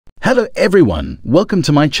Hello everyone, welcome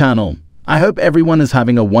to my channel. I hope everyone is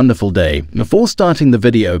having a wonderful day. Before starting the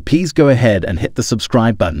video, please go ahead and hit the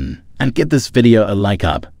subscribe button and give this video a like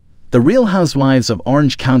up. The Real Housewives of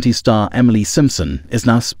Orange County star Emily Simpson is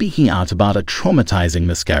now speaking out about a traumatizing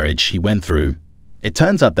miscarriage she went through. It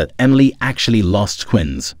turns out that Emily actually lost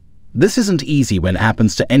twins. This isn't easy when it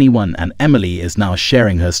happens to anyone, and Emily is now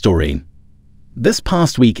sharing her story. This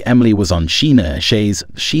past week, Emily was on Sheena Shea's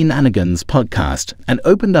Shenanigans podcast and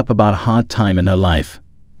opened up about a hard time in her life.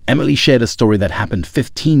 Emily shared a story that happened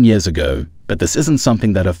 15 years ago, but this isn't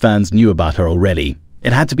something that her fans knew about her already.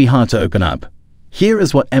 It had to be hard to open up. Here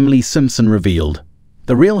is what Emily Simpson revealed.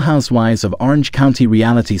 The Real Housewives of Orange County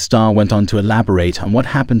reality star went on to elaborate on what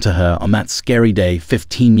happened to her on that scary day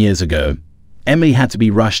 15 years ago. Emily had to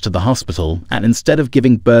be rushed to the hospital, and instead of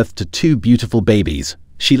giving birth to two beautiful babies,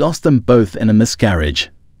 she lost them both in a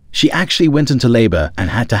miscarriage. She actually went into labor and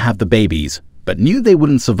had to have the babies, but knew they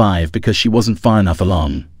wouldn't survive because she wasn't far enough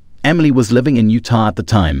along. Emily was living in Utah at the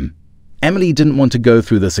time. Emily didn't want to go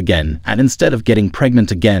through this again, and instead of getting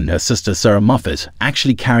pregnant again, her sister Sarah Moffat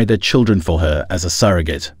actually carried their children for her as a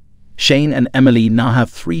surrogate. Shane and Emily now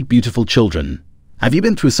have 3 beautiful children. Have you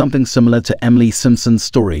been through something similar to Emily Simpson's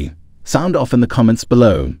story? Sound off in the comments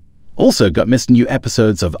below. Also got missed new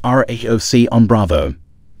episodes of RHOC on Bravo.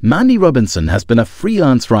 Mandy Robinson has been a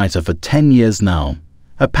freelance writer for 10 years now.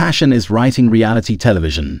 Her passion is writing reality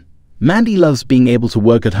television. Mandy loves being able to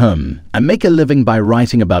work at home and make a living by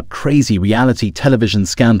writing about crazy reality television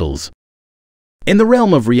scandals. In the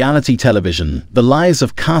realm of reality television, the lives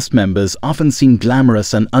of cast members often seem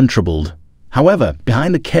glamorous and untroubled. However,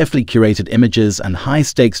 behind the carefully curated images and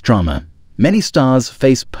high-stakes drama, many stars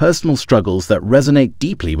face personal struggles that resonate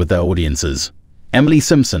deeply with their audiences. Emily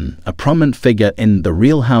Simpson, a prominent figure in The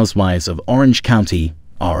Real Housewives of Orange County,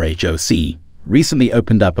 RHOC, recently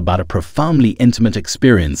opened up about a profoundly intimate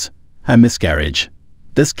experience, her miscarriage.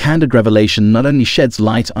 This candid revelation not only sheds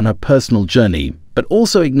light on her personal journey, but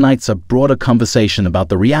also ignites a broader conversation about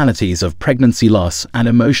the realities of pregnancy loss and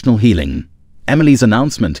emotional healing. Emily's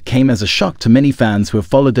announcement came as a shock to many fans who have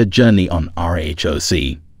followed her journey on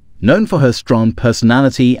RHOC. Known for her strong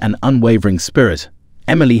personality and unwavering spirit,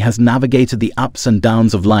 Emily has navigated the ups and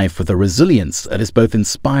downs of life with a resilience that is both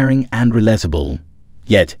inspiring and relatable.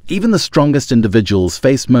 Yet, even the strongest individuals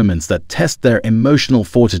face moments that test their emotional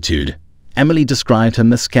fortitude. Emily described her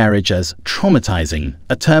miscarriage as traumatizing,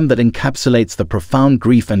 a term that encapsulates the profound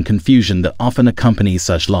grief and confusion that often accompanies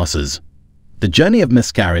such losses. The journey of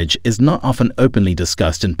miscarriage is not often openly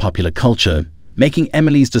discussed in popular culture, making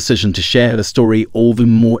Emily's decision to share her story all the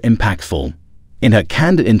more impactful. In her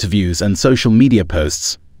candid interviews and social media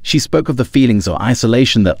posts, she spoke of the feelings of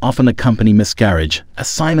isolation that often accompany miscarriage, a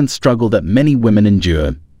silent struggle that many women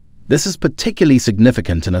endure. This is particularly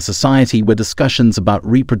significant in a society where discussions about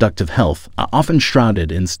reproductive health are often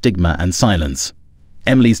shrouded in stigma and silence.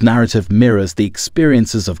 Emily's narrative mirrors the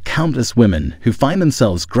experiences of countless women who find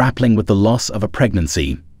themselves grappling with the loss of a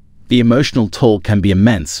pregnancy. The emotional toll can be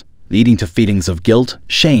immense, leading to feelings of guilt,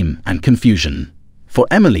 shame, and confusion. For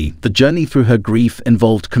Emily, the journey through her grief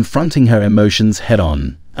involved confronting her emotions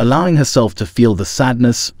head-on, allowing herself to feel the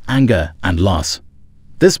sadness, anger, and loss.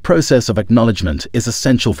 This process of acknowledgement is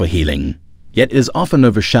essential for healing, yet is often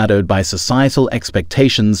overshadowed by societal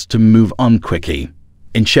expectations to move on quickly.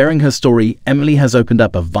 In sharing her story, Emily has opened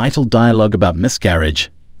up a vital dialogue about miscarriage,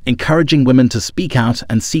 encouraging women to speak out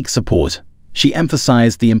and seek support. She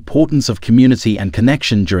emphasized the importance of community and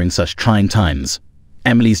connection during such trying times.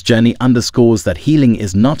 Emily's journey underscores that healing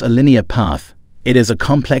is not a linear path. It is a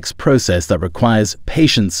complex process that requires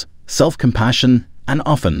patience, self-compassion, and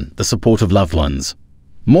often the support of loved ones.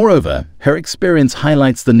 Moreover, her experience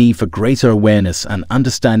highlights the need for greater awareness and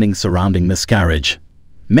understanding surrounding miscarriage.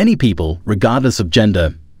 Many people, regardless of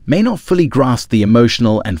gender, may not fully grasp the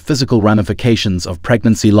emotional and physical ramifications of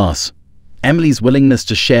pregnancy loss. Emily's willingness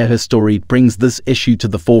to share her story brings this issue to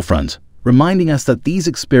the forefront, reminding us that these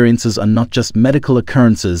experiences are not just medical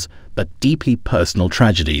occurrences, but deeply personal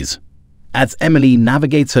tragedies. As Emily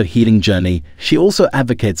navigates her healing journey, she also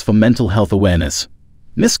advocates for mental health awareness.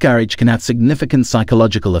 Miscarriage can have significant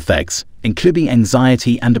psychological effects, including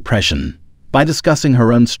anxiety and depression. By discussing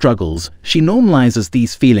her own struggles, she normalizes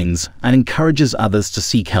these feelings and encourages others to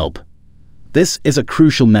seek help. This is a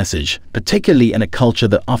crucial message, particularly in a culture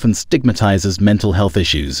that often stigmatizes mental health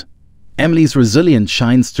issues. Emily's resilience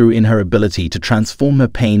shines through in her ability to transform her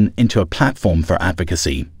pain into a platform for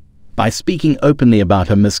advocacy. By speaking openly about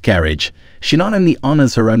her miscarriage, she not only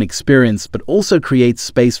honors her own experience but also creates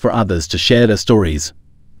space for others to share their stories.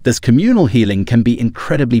 This communal healing can be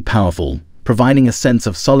incredibly powerful, providing a sense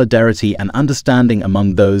of solidarity and understanding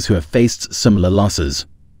among those who have faced similar losses.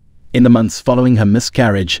 In the months following her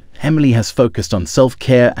miscarriage, Emily has focused on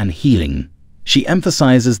self-care and healing. She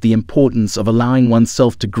emphasizes the importance of allowing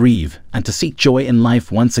oneself to grieve and to seek joy in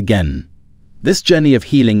life once again. This journey of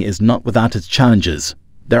healing is not without its challenges.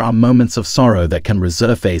 There are moments of sorrow that can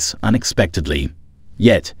resurface unexpectedly.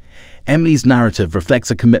 Yet, Emily's narrative reflects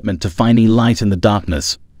a commitment to finding light in the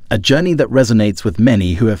darkness, a journey that resonates with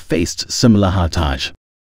many who have faced similar heritage.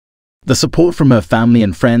 The support from her family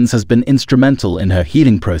and friends has been instrumental in her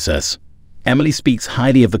healing process. Emily speaks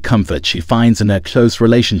highly of the comfort she finds in her close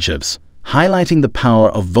relationships, highlighting the power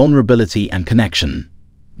of vulnerability and connection.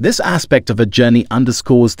 This aspect of her journey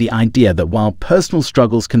underscores the idea that while personal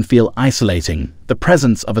struggles can feel isolating, the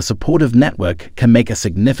presence of a supportive network can make a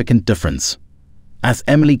significant difference. As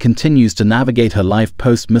Emily continues to navigate her life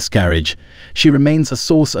post-miscarriage, she remains a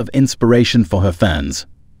source of inspiration for her fans.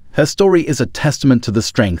 Her story is a testament to the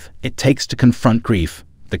strength it takes to confront grief,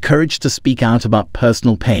 the courage to speak out about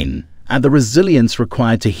personal pain, and the resilience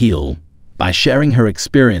required to heal. By sharing her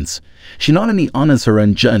experience, she not only honors her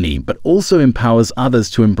own journey but also empowers others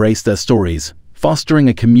to embrace their stories, fostering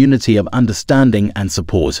a community of understanding and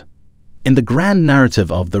support. In the grand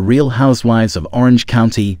narrative of The Real Housewives of Orange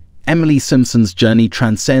County, Emily Simpson's journey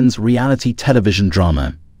transcends reality television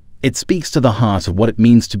drama. It speaks to the heart of what it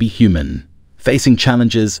means to be human, facing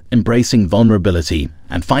challenges, embracing vulnerability,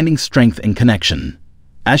 and finding strength in connection.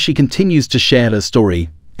 As she continues to share her story,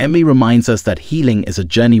 Emily reminds us that healing is a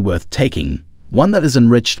journey worth taking, one that is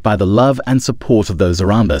enriched by the love and support of those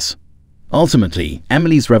around us. Ultimately,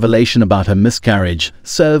 Emily's revelation about her miscarriage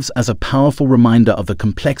serves as a powerful reminder of the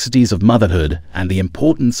complexities of motherhood and the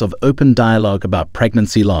importance of open dialogue about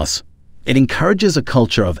pregnancy loss. It encourages a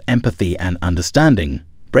culture of empathy and understanding,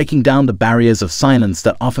 breaking down the barriers of silence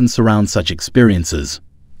that often surround such experiences.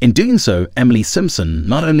 In doing so, Emily Simpson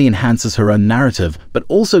not only enhances her own narrative, but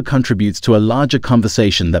also contributes to a larger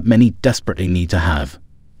conversation that many desperately need to have.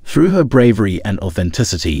 Through her bravery and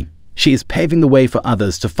authenticity, she is paving the way for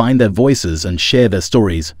others to find their voices and share their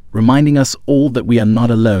stories, reminding us all that we are not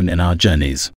alone in our journeys.